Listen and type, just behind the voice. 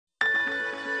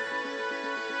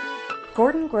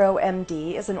Groh,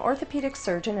 MD, is an orthopedic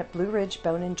surgeon at Blue Ridge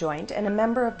Bone and Joint and a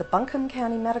member of the Buncombe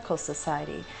County Medical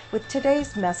Society with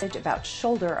today's message about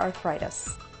shoulder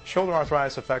arthritis. Shoulder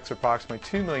arthritis affects approximately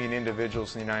 2 million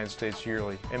individuals in the United States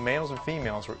yearly, and males and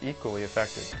females are equally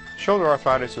affected. Shoulder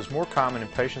arthritis is more common in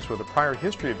patients with a prior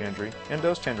history of injury and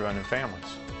does tend to run in families.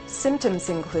 Symptoms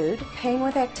include pain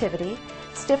with activity,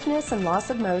 stiffness and loss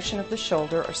of motion of the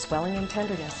shoulder, or swelling and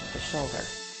tenderness of the shoulder.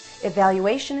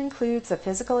 Evaluation includes a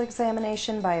physical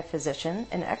examination by a physician,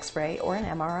 an X-ray, or an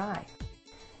MRI.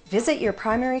 Visit your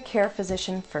primary care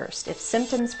physician first. If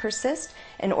symptoms persist,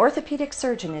 an orthopedic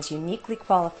surgeon is uniquely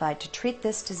qualified to treat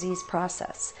this disease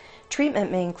process.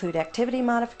 Treatment may include activity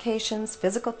modifications,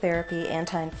 physical therapy,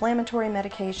 anti-inflammatory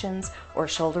medications, or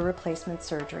shoulder replacement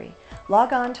surgery.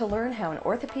 Log on to learn how an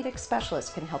orthopedic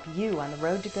specialist can help you on the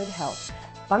road to good health.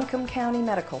 Buncombe County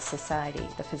Medical Society,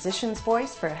 the physician's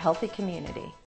voice for a healthy community.